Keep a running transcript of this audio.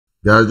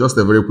Guys, just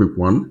a very quick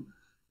one.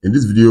 In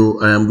this video,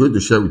 I am going to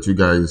share with you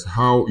guys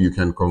how you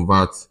can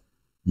convert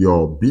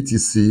your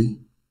BTC,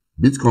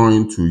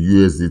 Bitcoin to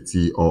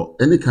USDT or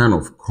any kind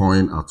of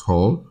coin at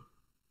all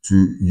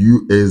to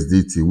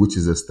USDT, which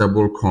is a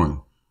stable coin.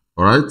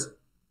 All right.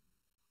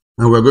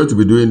 And we're going to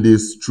be doing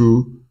this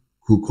through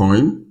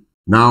Kucoin.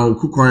 Now,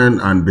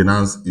 Kucoin and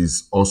Binance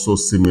is also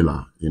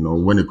similar,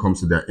 when it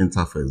comes to their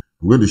interface.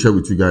 I'm going to share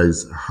with you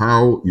guys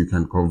how you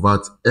can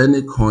convert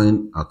any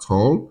coin at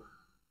all.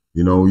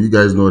 You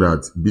guys know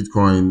that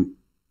Bitcoin,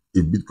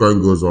 if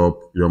Bitcoin goes up,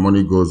 your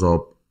money goes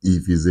up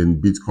if it's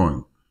in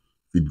Bitcoin.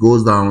 If it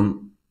goes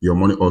down, your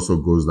money also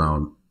goes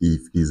down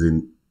if it's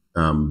in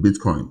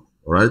Bitcoin.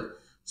 All right.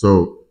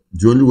 So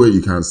the only way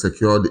you can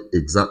secure the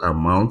exact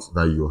amount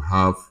that you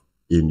have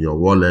in your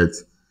wallet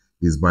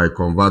is by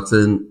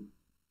converting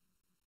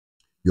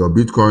your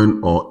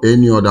Bitcoin or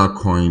any other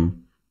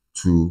coin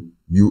to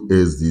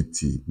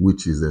USDT,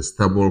 which is a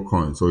stable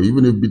coin. So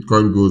even if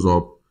Bitcoin goes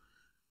up,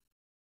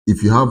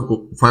 if you have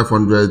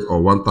 500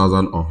 or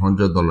 1,000 or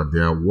 $100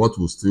 there, what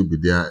will still be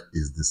there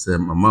is the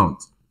same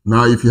amount.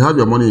 Now, if you have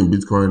your money in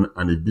Bitcoin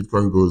and if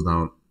Bitcoin goes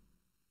down,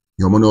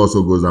 your money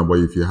also goes down. But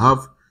if you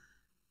have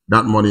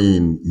that money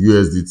in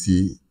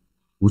USDT,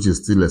 which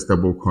is still a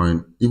stable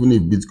coin, even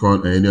if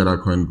Bitcoin or any other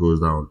coin goes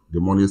down, the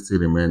money still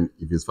remains.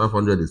 If it's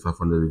 500, it's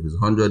 500. If it's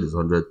 100, it's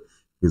 100. If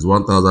it's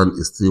 1,000,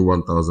 it's still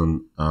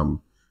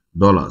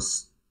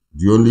 $1,000.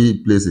 The only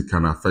place it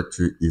can affect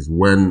you is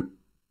when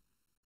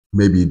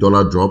maybe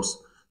dollar drops.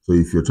 So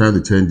if you're trying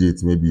to change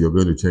it, maybe you're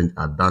going to change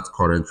at that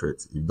current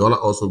rate. If dollar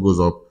also goes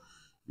up,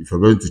 if you're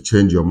going to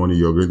change your money,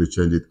 you're going to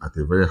change it at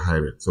a very high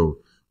rate. So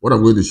what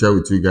I'm going to share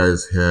with you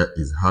guys here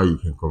is how you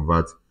can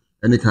convert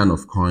any kind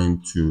of coin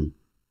to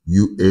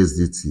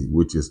USDT,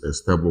 which is a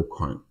stable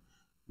coin.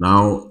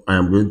 Now I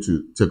am going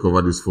to take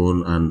over this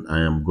phone and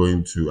I'm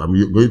going to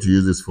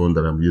use this phone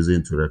that I'm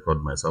using to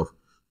record myself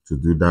to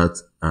do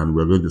that. And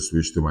we're going to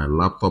switch to my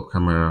laptop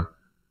camera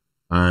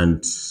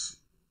and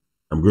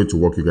I'm going to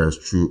walk you guys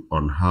through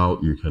on how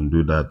you can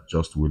do that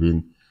just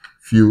within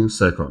few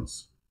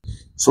seconds.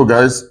 So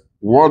guys,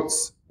 what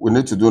we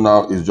need to do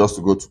now is just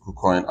to go to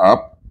Kucoin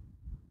app.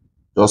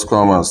 Just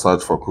come and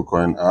search for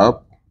Kucoin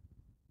app.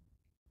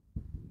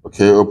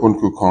 Okay, open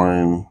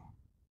Kucoin.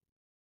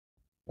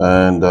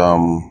 And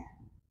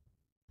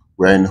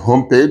we're in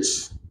home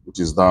page, which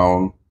is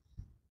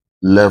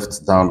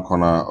left down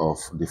corner of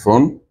the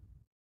phone.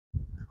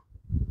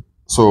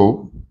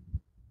 So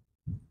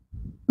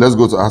let's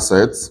go to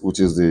assets, which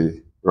is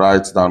the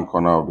right down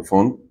corner of the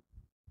phone.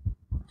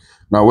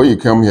 Now, when you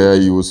come here,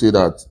 you will see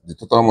that the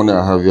total money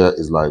I have here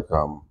is like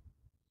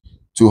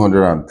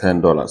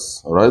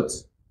 $210. All right.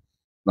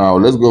 Now,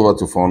 let's go over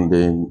to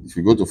funding. If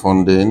you go to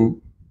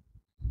funding,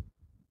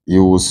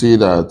 you will see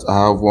that I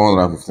have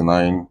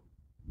 $159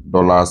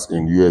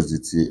 in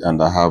USDT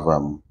and I have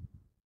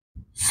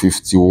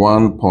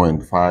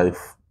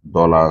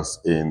 $51.5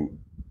 in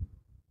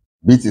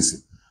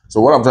BTC. So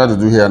what I'm trying to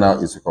do here now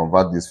is to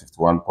convert this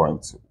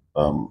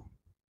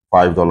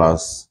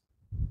 $51.5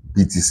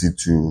 BTC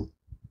to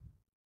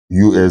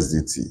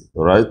USDT,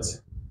 all right?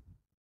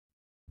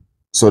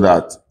 So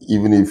that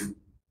even if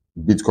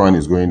Bitcoin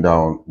is going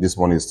down, this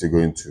money is still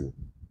going to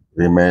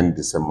remain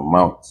the same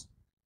amount.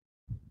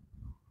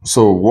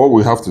 So what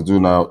we have to do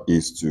now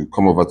is to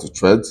come over to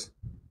trade.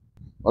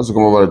 Once you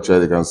come over to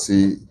trade, you can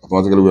see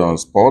automatically we're on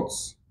spot.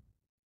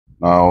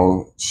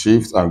 Now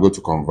shift and go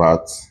to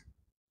convert.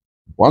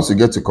 Once you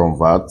get to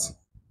convert,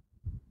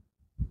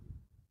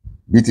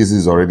 BTC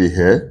is already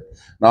here.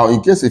 Now,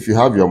 in case if you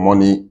have your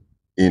money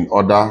in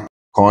other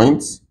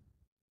coins,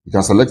 you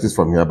can select it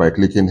from here by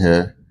clicking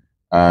here.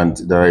 And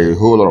there are a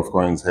whole lot of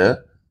coins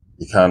here.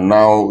 You can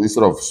now,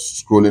 instead of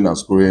scrolling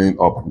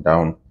up and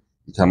down,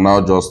 you can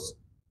now just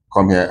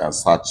come here and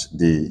search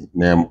the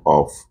name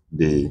of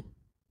the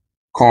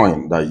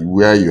coin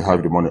where you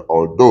have the money.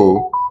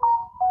 Although,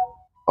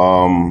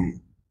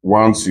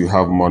 once you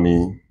have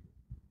money,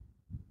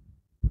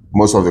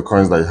 most of the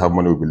coins that you have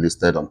money will be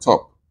listed on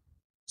top.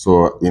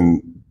 So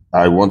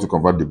I want to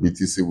convert the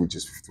BTC, which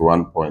is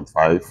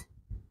 51.5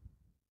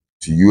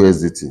 to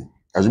USDT.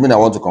 Assuming I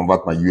want to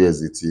convert my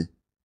USDT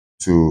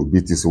to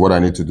BTC, what I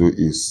need to do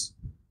is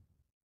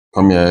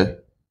come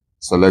here,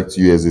 select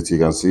USDT. You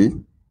can see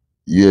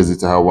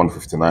USDT have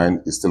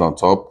 159 is still on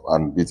top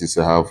and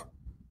BTC have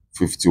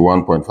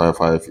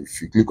 51.55.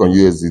 If you click on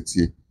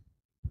USDT,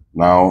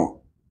 now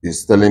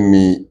it's telling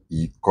me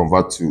you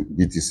convert to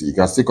BTC. You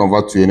can still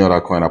convert to any other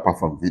coin apart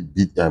from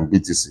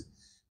BTC.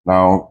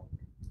 Now,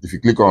 if you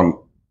click on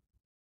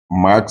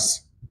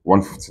max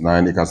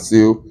 159, you can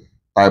still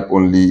type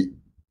only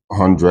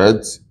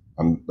 100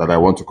 and that I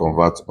want to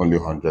convert only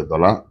 $100.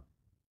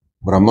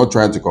 But I'm not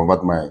trying to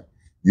convert my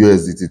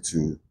USDT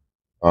to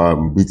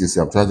BTC.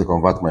 I'm trying to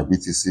convert my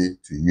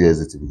BTC to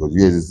USDT because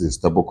USDT is a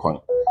stable coin.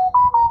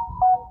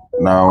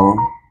 Now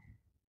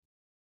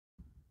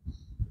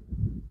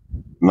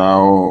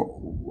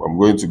I'm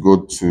going to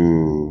go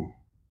to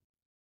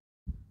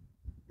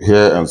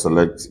here and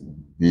select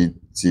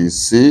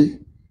BTC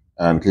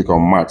and click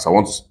on max. I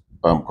want to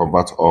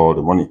convert all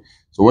the money.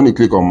 So when you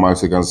click on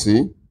max, you can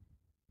see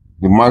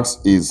the max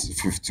is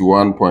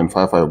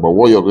 51.55, but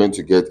what you're going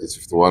to get is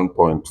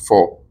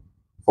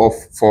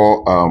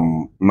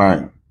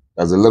 51.449.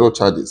 There's a little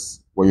charges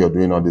when you're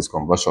doing all this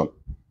conversion.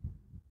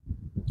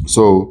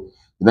 So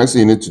the next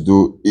thing you need to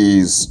do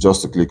is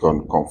just to click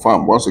on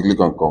confirm. Once you click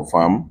on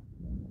confirm,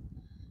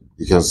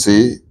 you can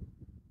see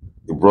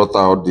it brought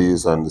out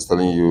this and it's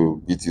telling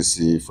you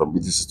BTC from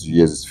BTC to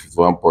US is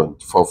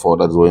 51.44.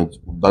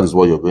 That is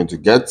what you're going to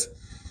get.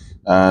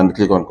 And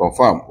click on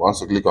confirm.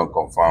 Once you click on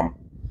confirm,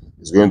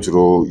 it's going to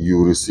roll.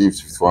 You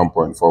received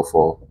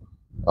 51.44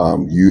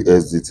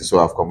 USDT. So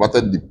I've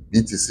converted the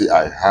BTC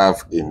I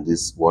have in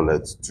this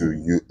wallet to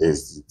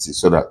USDT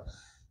so that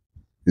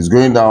it's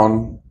going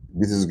down.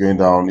 BTC is going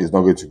down, it's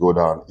not going to go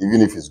down. Even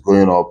if it's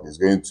going up, it's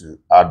going to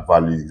add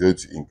value, it's going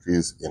to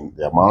increase in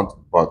the amount.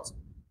 But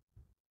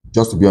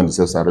just to be on the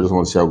safe side, I just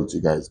want to share with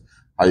you guys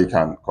how you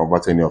can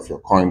convert any of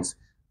your coins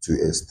to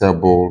a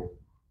stable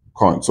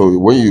coin. So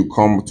when you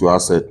come to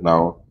asset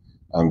now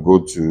and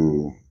go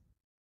to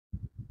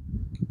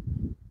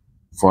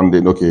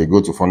funding, okay,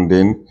 go to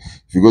funding.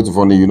 If you go to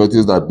funding, you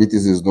notice that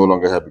BTC is no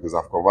longer here because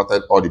I've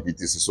converted all the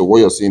BTC. So what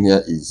you're seeing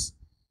here is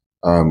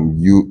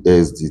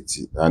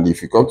USDT. And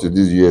if you come to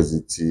this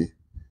USDT,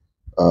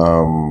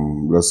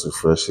 let's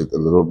refresh it a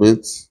little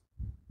bit.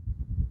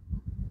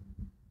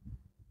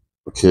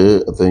 Okay,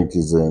 I think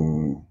it's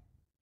in.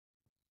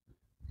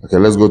 Okay,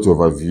 let's go to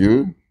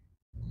overview.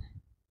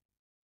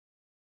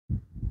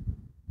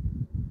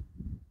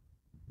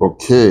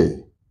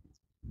 Okay,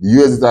 the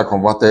USDT I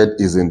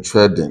converted is in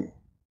trading,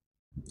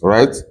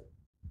 right?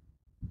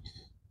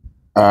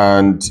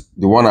 And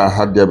the one I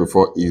had there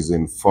before is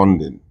in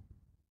funding.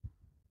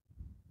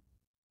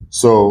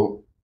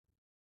 So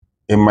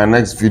in my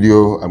next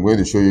video, I'm going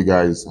to show you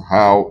guys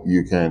how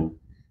you can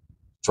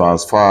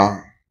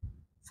transfer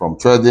from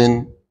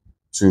trading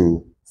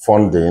to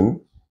funding,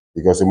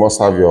 because you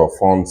must have your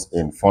funds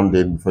in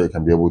funding before you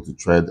can be able to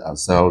trade and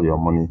sell your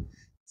money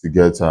to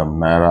get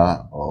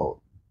Naira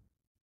or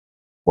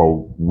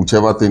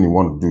whichever thing you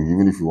want to do,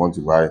 even if you want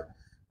to buy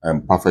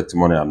perfect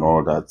money and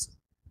all that.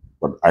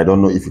 But I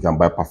don't know if you can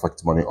buy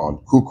perfect money on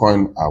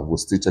Kucoin. I will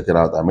still check it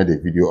out. I made a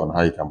video on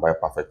how you can buy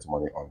perfect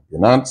money on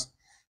Binance.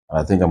 And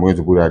I think I'm going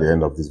to put it at the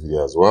end of this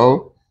video as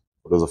well,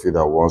 for those of you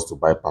that wants to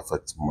buy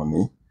perfect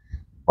money.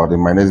 But in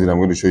my next video, I'm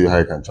going to show you how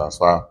you can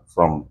transfer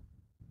from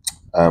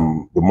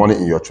the money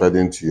in your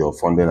trading to your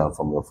funding and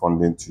from your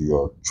funding to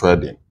your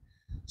trading.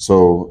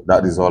 So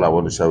that is all I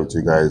want to share with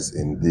you guys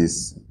in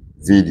this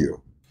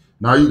video.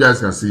 Now you guys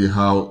can see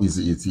how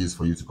easy it is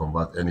for you to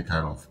convert any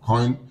kind of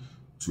coin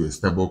to a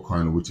stable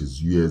coin, which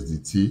is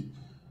USDT.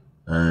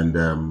 And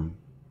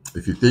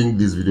if you think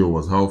this video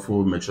was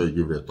helpful, make sure you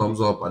give it a thumbs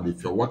up. And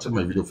if you're watching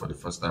my video for the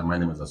first time, my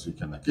name is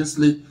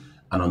Usdt,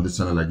 and on this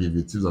channel I give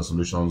you tips and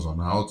solutions on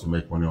how to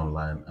make money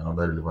online and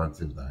other relevant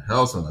tips that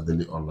helps on a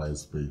daily online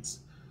space.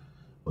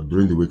 But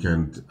during the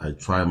weekend, I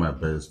try my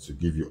best to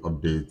give you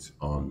updates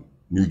on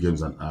new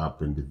games and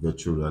apps in the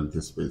virtual reality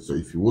space. So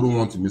if you wouldn't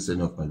want to miss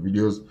any of my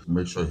videos,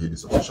 make sure you hit the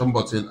subscription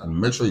button and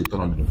make sure you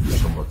turn on the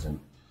notification button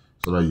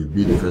so that you'll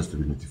be the first to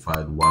be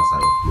notified once I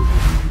upload a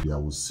new video. I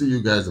will see you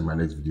guys in my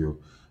next video.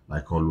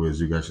 Like always,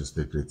 you guys should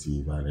stay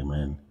creative and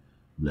remain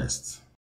blessed.